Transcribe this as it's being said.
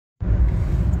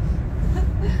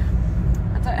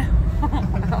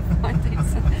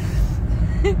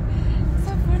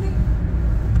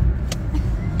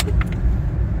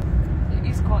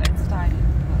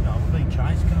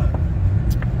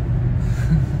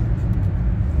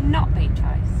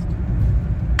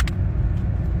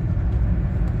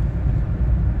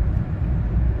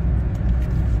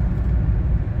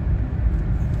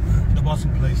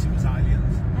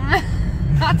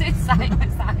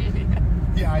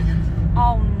aliens.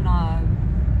 Oh no.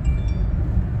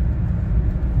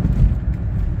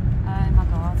 Oh my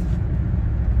god.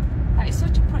 That is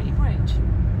such a pretty bridge.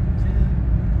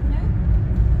 Yeah.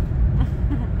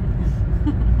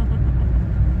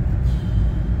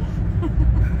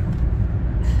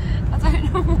 I don't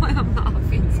know why I'm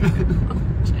laughing so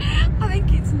much. I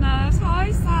think it's nerves.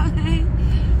 Hi Sally.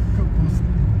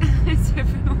 It's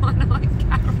everyone, hi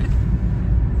Karen.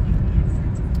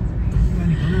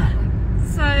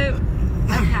 So,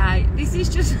 okay, this is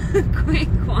just a quick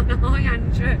one. Hi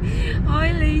Andrew.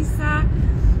 Hi Lisa.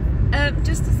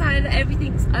 Just to say that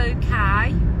everything's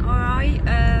okay. Alright.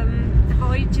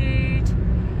 Hi Jude.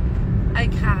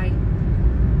 Okay.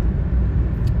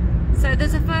 So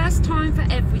there's a first time for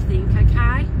everything,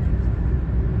 okay?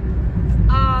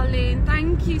 Arlene,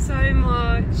 thank you so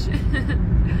much.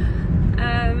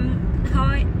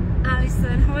 Hi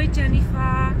Alison. Hi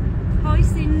Jennifer. Hi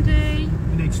Cindy.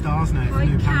 We need stars now. Hi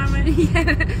for new Karen. pants.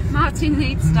 Yeah, Martin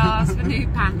needs stars for new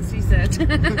pants, he said.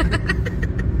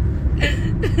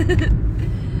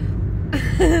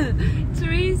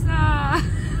 Teresa,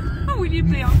 will you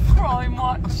be on Crime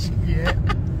Watch? Yeah.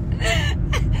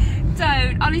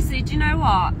 Don't. Honestly, do you know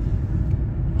what?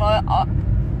 Well,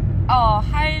 oh,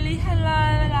 Hayley,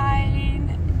 hello,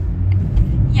 Elaine.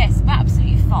 Yes, we're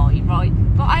absolutely fine, right?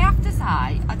 But I have to say,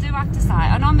 I do have to say,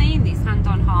 and I mean this hand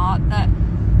on heart, that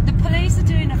the police are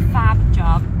doing a fab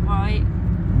job, right?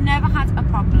 Never had a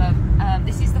problem.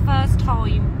 This is the first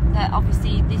time that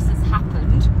obviously this has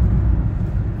happened.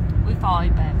 We're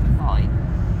fine, babe, we're fine.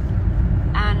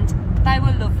 And they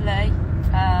were lovely.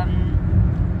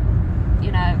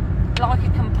 You know, like a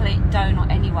complete donut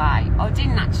anyway. I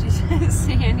didn't actually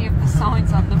see any of the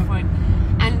signs on the front.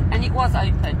 And it was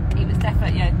open. It was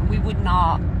definitely open. We would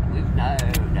not. No.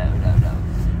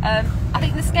 I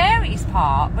think the scariest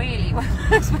part really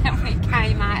was when we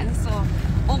came out and saw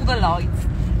all the lights,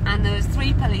 and there was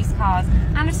 3 police cars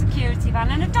and a security van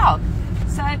and a dog.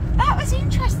 So that was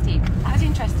interesting. That was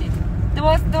interesting. There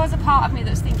was a part of me that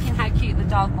was thinking how cute the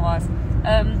dog was.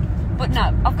 But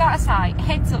no, I've got to say,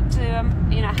 heads up to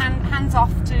them, you know, hands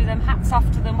off to them, hats off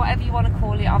to them, whatever you want to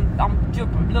call it.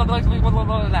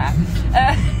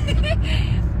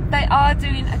 They are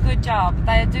doing a good job.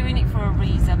 They are doing it for a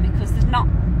reason, because there's not,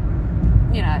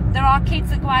 you know, there are kids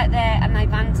that go out there and they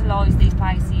vandalise these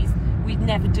places. We'd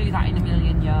never do that in a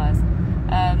million years.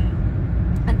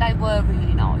 And they were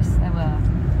really nice. They were.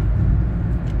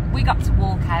 We got to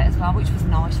walk out as well, which was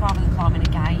nice, rather than climbing a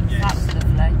gate. Yes. That was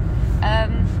lovely.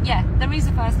 Yeah, there is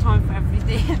a first time for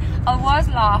everything. I was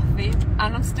laughing,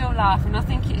 and I'm still laughing. I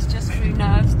think it's just through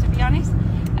nerves, to be honest.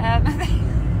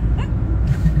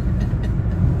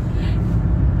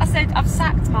 I said I've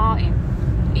sacked Martin.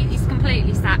 He's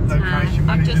completely sacked now.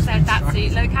 I've just said that's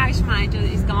it. Location manager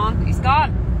is gone. He's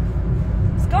gone.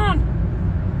 It's gone.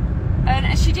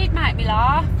 And she did make me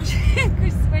laugh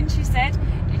because when she said,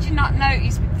 "Did you not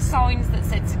notice with the signs that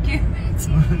said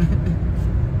security?"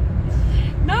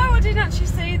 No, I didn't actually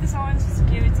see the signs for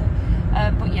security.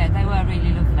 But yeah, they were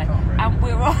really lovely. And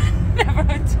we were never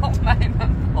a dull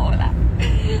moment for that.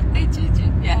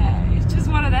 Yeah, it's just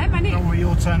one of them, isn't it? Don't worry,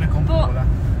 your turn to come for that.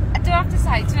 I do have to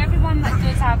say, to everyone that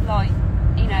does have, like,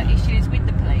 you know, issues with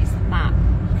the police and that,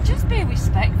 just be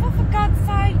respectful, for God's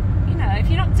sake. You know, if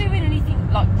you're not doing anything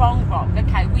like wrong,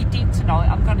 okay, we did tonight,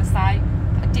 I'm gonna say.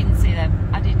 I didn't see them.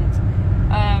 I didn't.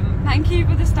 Thank you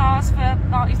for the stars for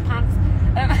Marty's pants.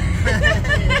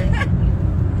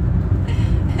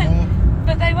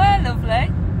 But they were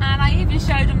lovely, and I even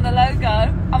showed them the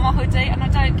logo on my hoodie, and I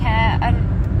don't care.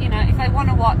 And you know, if they want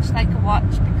to watch, they can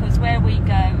watch, because where we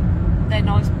go, they're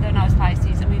nice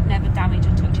places, and we've never damaged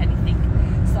or touched anything,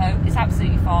 so it's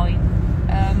absolutely fine.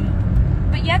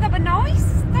 But yeah, they were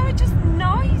nice. They were just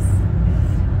nice.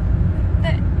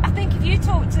 I think if you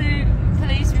talk to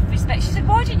police with respect, she said,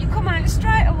 "Why didn't you come out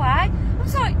straight away?" I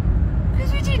was like,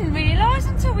 because we didn't realise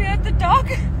until we heard the dog.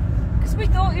 Because we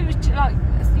thought it was like,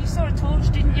 you saw a torch,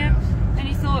 didn't you? And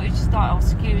you thought it was just like, oh,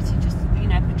 security, just, you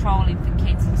know, patrolling for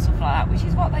kids and stuff like that, which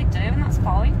is what they do, and that's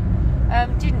fine.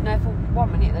 Didn't know for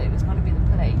 1 minute that it was going to be the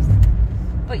police.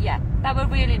 But yeah, they were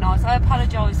really nice. I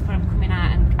apologise for them coming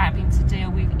out and having to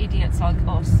deal with idiots like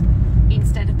us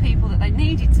instead of people that they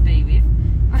needed to be with,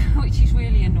 which is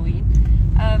really annoying.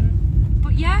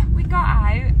 But yeah, we got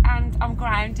out, and I'm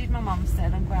grounded. My mum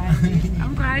said I'm grounded.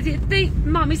 I'm grounded.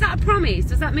 Mum, is that a promise?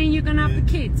 Does that mean you're going to have the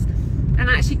kids and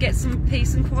actually get some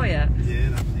peace and quiet? Yeah,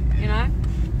 that's it. Yeah. You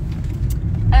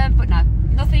know? But no,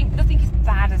 nothing as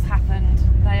bad has happened.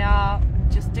 They are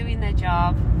just doing their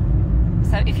job.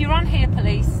 So if you're on here,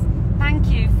 police, thank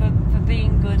you for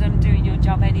being good and doing your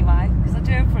job anyway, because I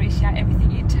do appreciate everything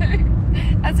you do.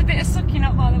 That's a bit of sucking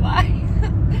up, by the way.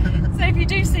 So if you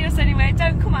do see us anywhere,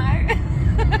 don't come out.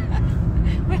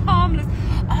 We're harmless.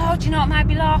 Oh, do you know what made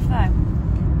me laugh though?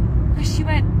 Because she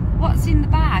went, "What's in the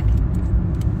bag?"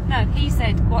 No, he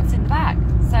said, "What's in the bag?"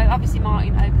 So obviously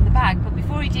Martin opened the bag, but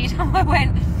before he did, I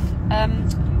went,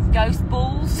 "Ghost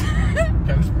balls."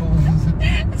 Ghost balls.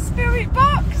 A spirit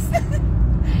box.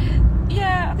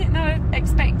 Yeah, I think they were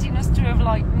expecting us to have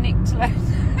like nicked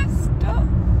loads of stuff.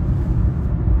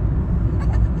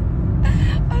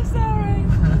 I'm sorry.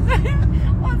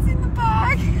 What's in the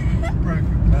bag?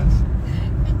 Broken glass.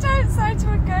 You don't say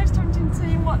to a ghost hunting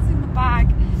team what's in the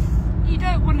bag. You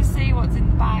don't want to see what's in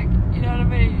the bag, you know what I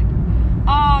mean?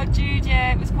 Oh, Jude,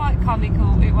 yeah, it was quite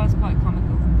comical. It was quite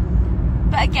comical.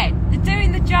 But again, they're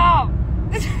doing the job.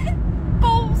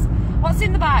 Balls. What's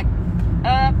in the bag?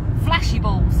 Flashy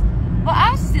balls. What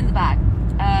else is in the bag?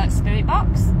 Spirit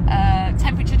box,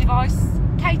 temperature device,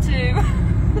 K2.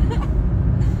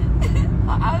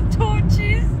 What else?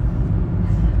 Torches.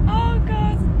 Oh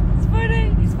God, it's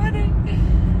funny. It's funny.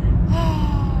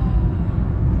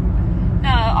 No,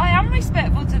 I am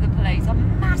respectful to the police.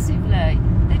 I'm massively.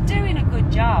 They're doing a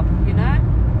good job, you know.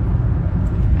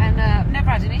 And I've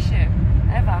never had an issue,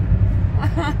 ever.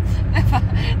 Never.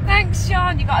 Thanks,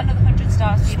 Sean. You got another 100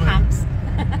 stars for your pants.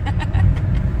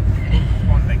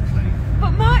 One leg clean.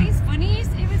 But Marty's funny.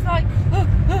 He was like,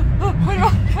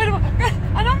 where do I?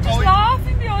 And I'm just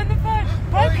laughing behind the phone.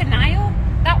 Broke a nail.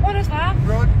 That one as well.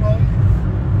 Right.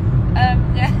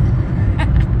 Yeah.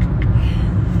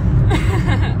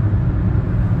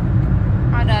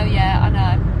 I know, yeah, I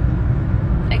know.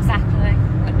 Exactly.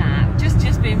 But nah,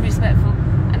 just being respectful,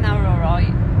 and they were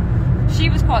alright. She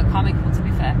was quite comical, to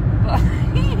be fair. But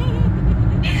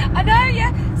I know,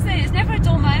 yeah. See, it's never a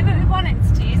dull moment with one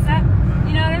entity, is there?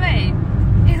 You know what I mean?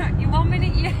 You 1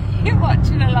 minute you're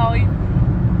watching a live,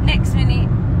 next minute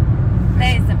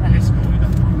there's the police.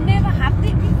 Never had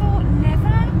it before,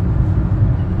 never.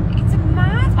 It's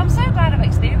mad. I'm so glad I've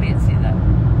experienced it though.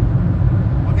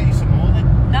 I'll get you some more then.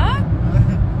 No?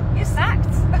 You're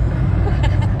sacked.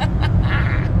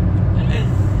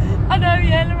 I know,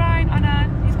 yeah, Lorraine, I know.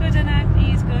 He's good, I know.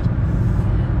 He is good.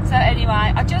 So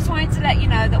anyway, I just wanted to let you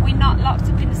know that we're not locked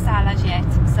up in the cell as yet.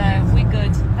 So we're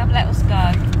good. They've let us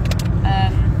go.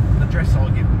 The dress I'll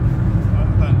give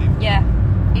them. Don't leave. Yeah.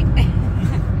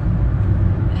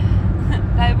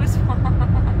 They was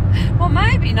well,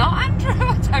 maybe not, Andrew.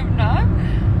 I don't know.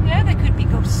 Yeah, they could be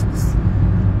ghosts.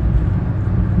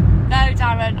 No,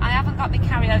 Darren, I haven't got my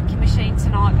karaoke machine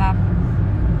tonight, Bab.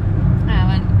 I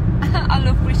haven't. I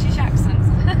love British accents.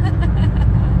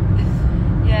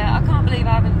 Yeah, I can't believe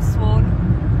I haven't sworn.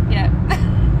 Yeah.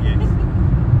 Yes.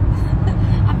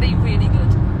 I'm being really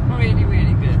good. Really,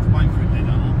 really good. Wait for it then,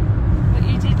 aren't But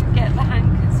you didn't get the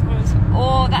hankers for us.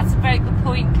 Oh, that's a very good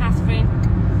point, Catherine.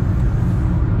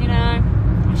 You know,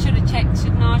 I should have checked,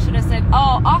 shouldn't I? I should have said,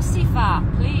 "Oh, Ossifer,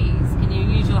 please, can you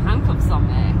use your handcuffs on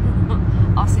me?"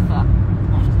 Ossifer.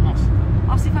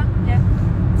 Ossifer, yeah.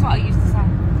 That's what I used to say.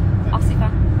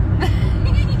 Ossifer.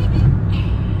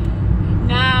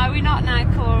 No, we're not now,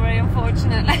 Corey,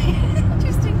 unfortunately.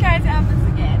 Just in case it happens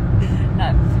again.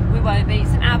 No, we won't be.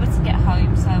 It's an hour to get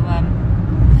home, so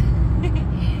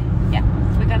yeah,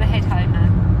 we're going to head home now.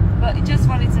 But just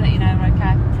wanted to let you know we're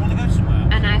okay. you? Do you want to go somewhere?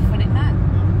 And I fun it now.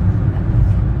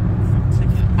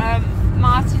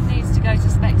 Martin needs to go to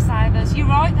Specsavers. You're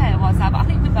right there, was that? But I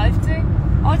think we both do.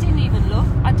 I didn't even look.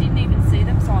 I didn't even see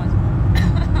them signs.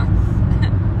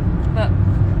 But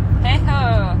hey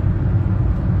ho.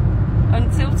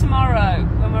 Until tomorrow,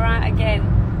 when we're out again.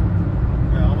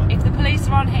 Yeah, If the police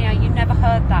are on here, you never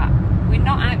heard that. We're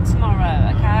not out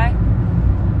tomorrow, okay?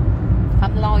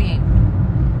 I'm lying.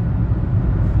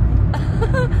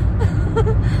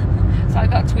 So I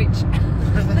got Twitch.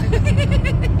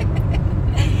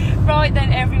 Right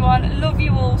then, everyone, love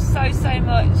you all so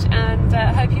much, and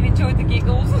hope you've enjoyed the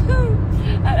giggles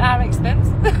at our expense.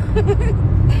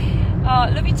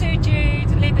 Love you too,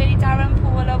 Jude, Libby, Darren,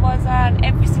 Paula, Wazan,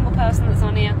 every single person that's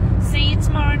on here. See you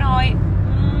tomorrow night.